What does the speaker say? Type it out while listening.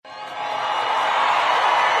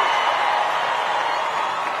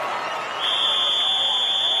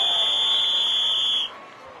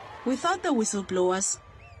Without the whistleblowers,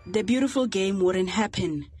 the beautiful game wouldn't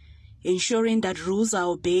happen. Ensuring that rules are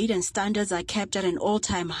obeyed and standards are kept at an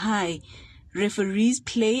all-time high, referees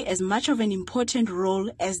play as much of an important role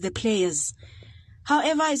as the players.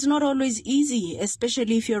 However, it's not always easy,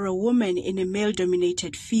 especially if you're a woman in a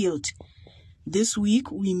male-dominated field. This week,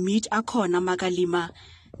 we meet Akhona Makalima,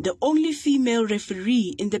 the only female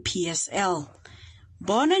referee in the PSL.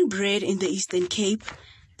 Born and bred in the Eastern Cape,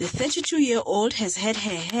 the 32-year-old has had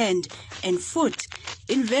her hand and foot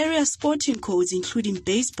in various sporting codes including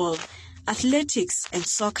baseball, athletics and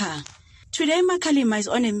soccer. Today, Makalima is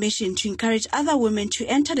on a mission to encourage other women to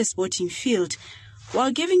enter the sporting field while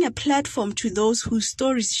giving a platform to those whose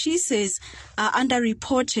stories she says are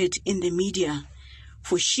underreported in the media.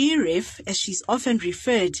 For She-Ref, as she's often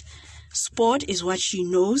referred, sport is what she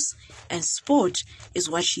knows and sport is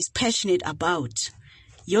what she's passionate about.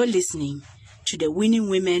 You're listening to the Winning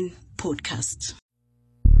Women podcast.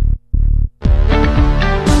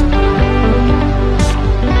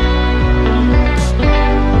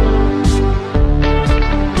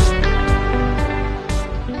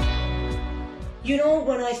 You know,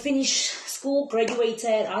 when I finished school,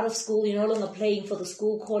 graduated out of school, you're no longer playing for the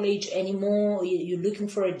school college anymore. You're looking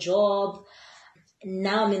for a job.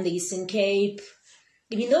 Now I'm in the Eastern Cape.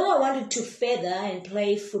 Even though I wanted to feather and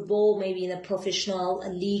play football, maybe in a professional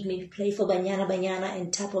league, maybe play for Banyana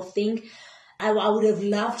and type of thing, I would have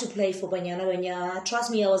loved to play for Banyana.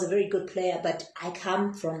 Trust me, I was a very good player, but I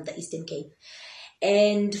come from the Eastern Cape.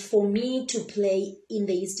 And for me to play in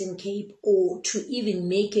the Eastern Cape or to even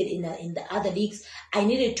make it in the other leagues, I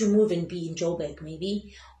needed to move and be in Joburg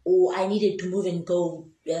maybe, or I needed to move and go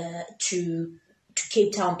to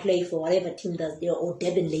Cape Town, play for whatever team that's there, or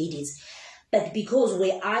Durban Ladies. But because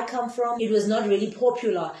where I come from, it was not really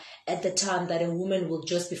popular at the time that a woman will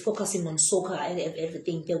just be focusing on soccer and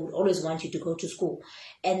everything. They would always want you to go to school.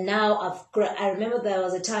 And now I remember there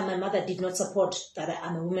was a time my mother did not support that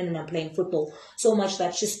I'm a woman and I'm playing football so much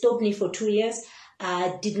that she stopped me for 2 years.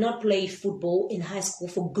 I did not play football in high school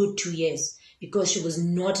for good 2 years because she was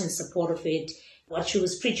not in support of it. What she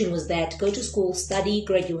was preaching was that go to school, study,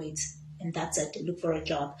 graduate. And that's it. Look for a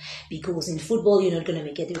job. Because in football, you're not going to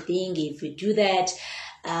make everything. If you do that,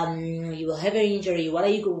 you will have an injury. What are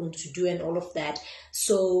you going to do? And all of that.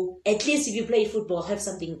 So at least if you play football, have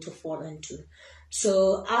something to fall into.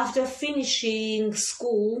 So after finishing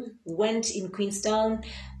school, went in Queenstown.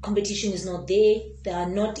 Competition is not there. There are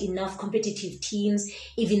not enough competitive teams.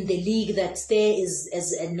 Even the league that's there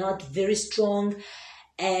is not very strong.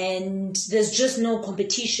 And there's just no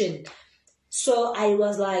competition. So I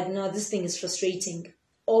was like, no, this thing is frustrating.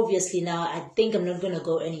 Obviously now I think I'm not going to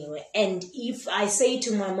go anywhere. And if I say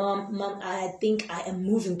to my mom, I think I am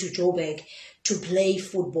moving to Joburg to play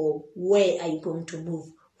football, where are you going to move?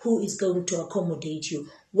 Who is going to accommodate you?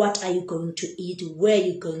 What are you going to eat? Where are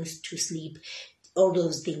you going to sleep? All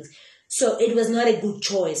those things. So it was not a good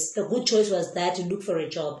choice. The good choice was that to look for a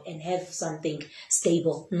job and have something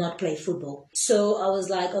stable, not play football. So I was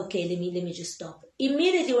like, okay, let me just stop.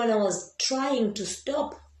 Immediately when I was trying to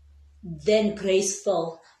stop, then grace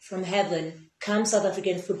fell from heaven. Come South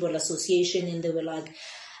African Football Association, and they were like,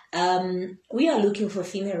 we are looking for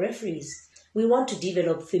female referees. We want to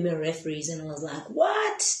develop female referees. And I was like,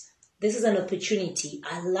 what? This is an opportunity.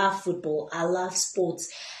 I love football. I love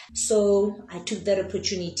sports. So I took that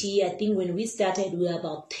opportunity. I think when we started, we were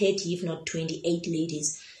about 30, if not 28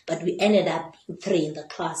 ladies. But we ended up being 3 in the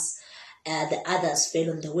class. The others fell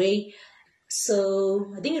on the way.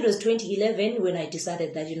 So I think it was 2011 when I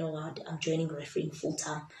decided that, you know what, I'm joining refereeing full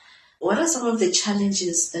time. What are some of the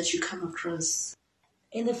challenges that you come across?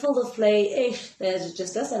 In the field of play, there's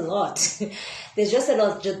just a lot. There's just a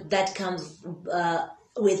lot that comes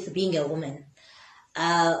with being a woman.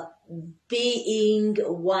 Being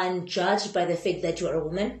one judged by the fact that you are a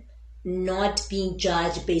woman, not being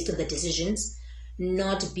judged based on the decisions,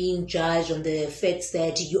 not being judged on the facts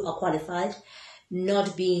that you are qualified,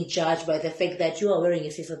 not being judged by the fact that you are wearing a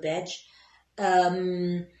FIFA badge.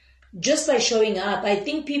 Just by showing up, I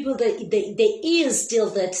think people that there is still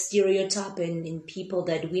that stereotype in people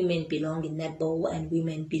that women belong in netball and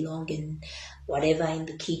women belong in whatever, in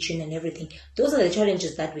the kitchen and everything. Those are the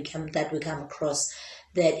challenges that we come across.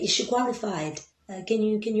 That is she qualified? Can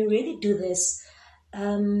you really do this?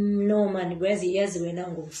 No man,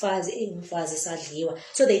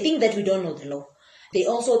 so they think that we don't know the law. They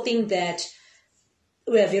also think that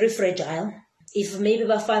we are very fragile. If maybe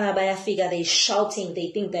Bafana Bayafika, they're shouting,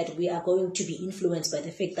 they think that we are going to be influenced by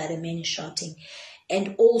the fact that a man is shouting.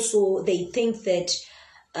 And also they think that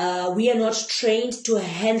we are not trained to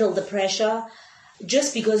handle the pressure.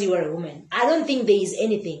 just because you are a woman. I don't think there is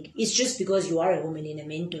anything. It's just because you are a woman in a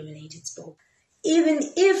men-dominated sport. Even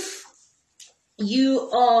if you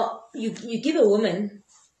give a woman,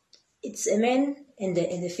 it's a man and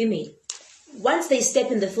a female. Once they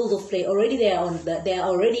step in the field of play, already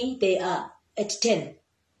they are at 10,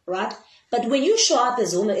 right? But when you show up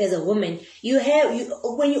as a woman, when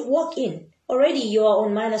you walk in, already you are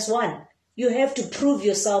on -1. You have to prove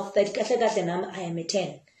yourself that I am a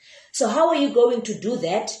 10. So how are you going to do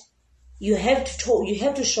that? You have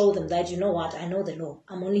to show them that, you know what, I know the law.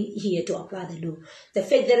 I'm only here to apply the law. The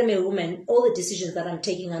fact that I'm a woman, all the decisions that I'm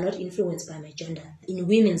taking are not influenced by my gender. In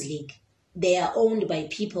women's league, they are owned by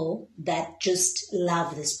people that just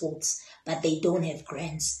love the sports, but they don't have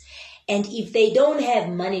grants. And if they don't have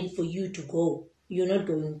money for you to go, you're not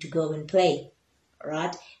going to go and play,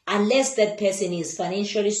 right? Unless that person is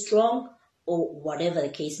financially strong or whatever the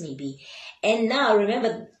case may be. And now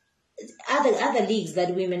remember, other leagues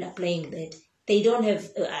that women are playing, that they don't have,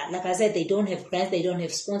 like I said, they don't have grants, they don't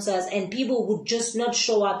have sponsors, and people would just not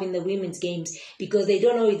show up in the women's games because they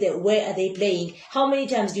don't know where are they playing. How many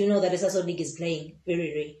times do you know that the Sasso League is playing?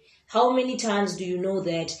 Very rare. How many times do you know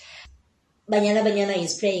that Banyana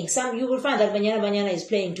is playing? You will find that Banyana is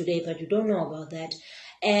playing today, but you don't know about that.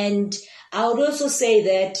 And I would also say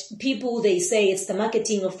that people, they say it's the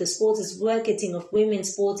marketing of the sports, it's marketing of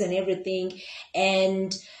women's sports and everything,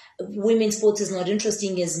 and women's sports is not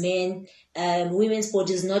interesting as men. Women's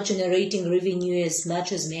sport is not generating revenue as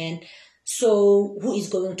much as men. So who is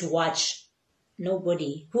going to watch?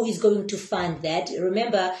 Nobody. Who is going to fund that?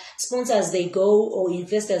 Remember, sponsors, they go, or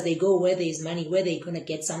investors, they go where there is money, where they're going to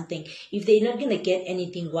get something. If they're not going to get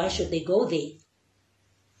anything, why should they go there?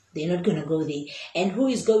 They're not going to go there. And who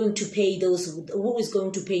is going to pay those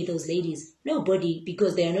ladies? Nobody,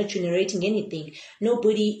 because they are not generating anything.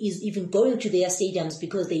 Nobody is even going to their stadiums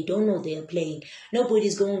because they don't know they are playing. Nobody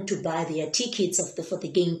is going to buy their tickets for the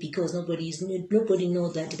game because nobody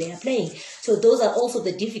knows that they are playing. So those are also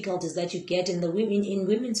the difficulties that you get in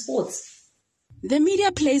women's sports. The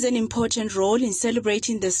media plays an important role in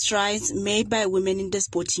celebrating the strides made by women in the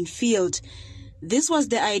sporting field. This was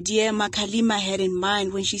the idea Makalima had in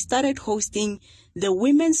mind when she started hosting the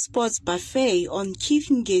Women's Sports Buffet on Keith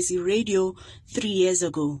Ngezi Radio 3 years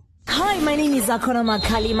ago. Hi, my name is Akhona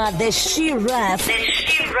Makalima, the She-Ref.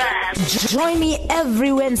 Join me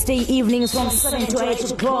every Wednesday evenings from 7 to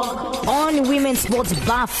 8 o'clock on Women's Sports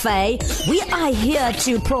Buffet. We are here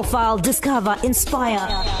to profile, discover, inspire,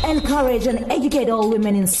 encourage and educate all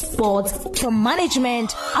women in sports, from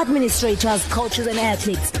management, administrators, coaches and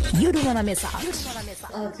athletes. You don't want to miss out.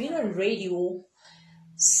 I've been on radio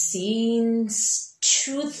since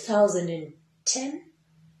 2010.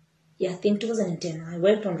 Yeah, I think 2010. I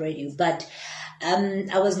worked on radio, but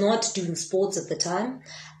I was not doing sports at the time.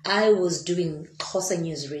 I was doing Xhosa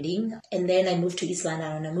news reading, and then I moved to East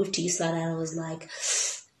London. When I moved to East London, I was like,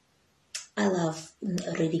 I love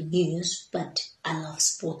reading news, but I love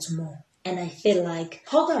sports more. And I feel like,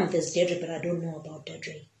 how come there's Deirdre, but I don't know about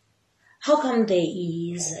Deirdre? How come there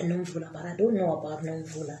is Nomvula, but I don't know about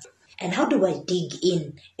Nomvula? And how do I dig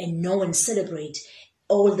in and know and celebrate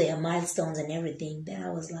all their milestones and everything? Then I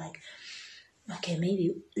was like, okay,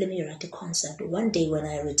 maybe let me write a concept. One day when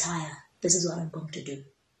I retire, this is what I'm going to do.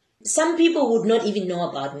 Some people would not even know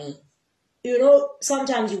about me. You know,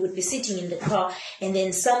 sometimes you would be sitting in the car and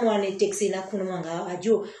then someone takes in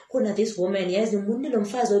this woman, yes, I'm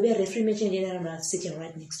sitting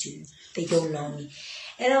right next to you. They don't know me.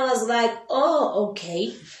 And I was like, oh,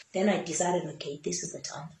 okay. Then I decided, okay, this is the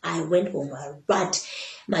time. I went home, I wrote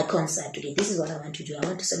my concept today. This is what I want to do. I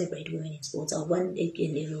want to celebrate women in sports. I want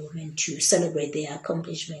every woman to celebrate their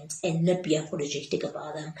accomplishments and not be apologetic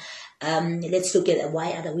about them. Let's look at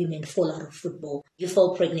why other women fall out of football. You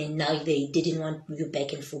fall pregnant, now they didn't want you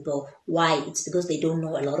back in football. Why? It's because they don't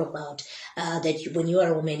know a lot about that when you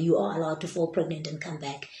are a woman, you are allowed to fall pregnant and come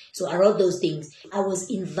back. So I wrote those things. I was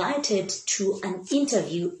invited to an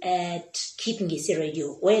interview at Keith Ngezi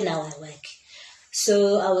Radio, where now I work.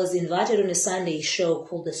 So I was invited on a Sunday show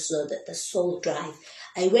called the Soul Drive.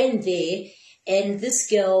 I went there, and this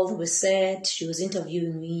girl was sad. She was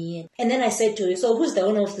interviewing me. And then I said to her, so who's the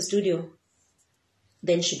owner of the studio?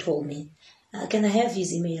 Then she told me, can I have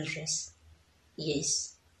his email address?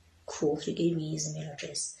 Yes. Cool. She gave me his email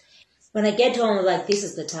address. When I get home, I was like, this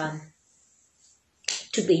is the time.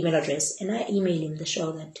 Took the email address, and I emailed him the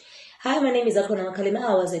show that, hi, my name is Akhona Makalima.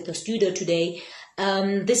 I was at the studio today.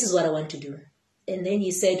 This is what I want to do. And then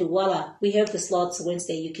he said, voila, we have the slots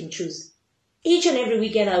Wednesday, you can choose. Each and every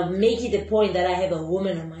weekend, I'll make it a point that I have a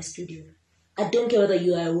woman on my studio. I don't care whether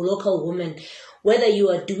you are a local woman, whether you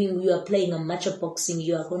are playing a match of boxing,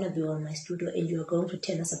 you are going to be on my studio and you are going to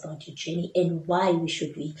tell us about your journey and why we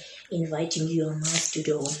should be inviting you on my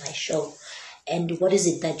studio, on my show. And what is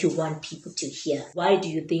it that you want people to hear? Why do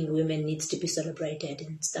you think women needs to be celebrated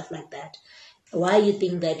and stuff like that? Why you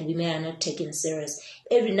think that women are not taken serious?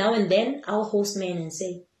 Every now and then, I'll host men and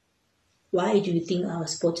say, why do you think our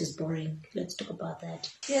sport is boring? Let's talk about that.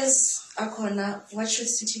 Yes, Akhona, what should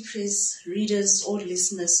City Press readers or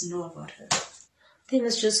listeners know about her? They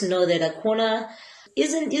must just know that Akhona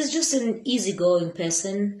is just an easygoing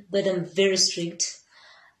person, but I'm very strict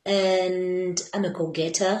and I'm a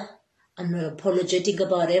go-getter. I'm not apologetic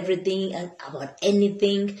about everything and about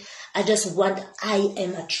anything. I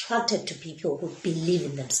am attracted to people who believe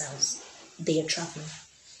in themselves. They attract me.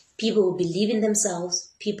 People who believe in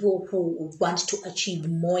themselves, people who want to achieve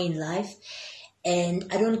more in life. And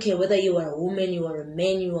I don't care whether you are a woman, you are a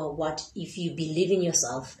man, you are what, if you believe in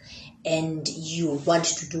yourself and you want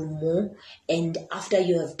to do more, and after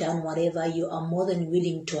you have done whatever, you are more than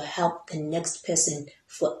willing to help the next person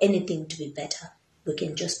for anything to be better. We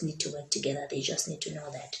can just need to work together. They just need to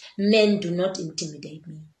know that. Men do not intimidate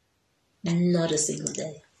me. Not a single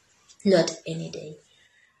day. Not any day.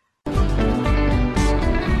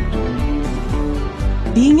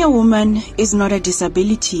 Being a woman is not a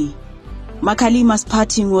disability. Makalima's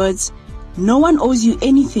parting words, no one owes you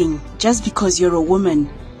anything just because you're a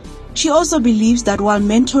woman. She also believes that while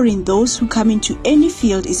mentoring those who come into any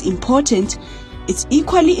field is important, it's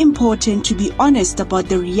equally important to be honest about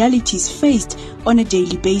the realities faced on a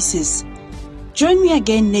daily basis. Join me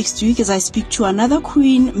again next week as I speak to another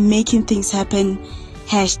queen making things happen.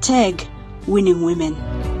 #WinningWomen.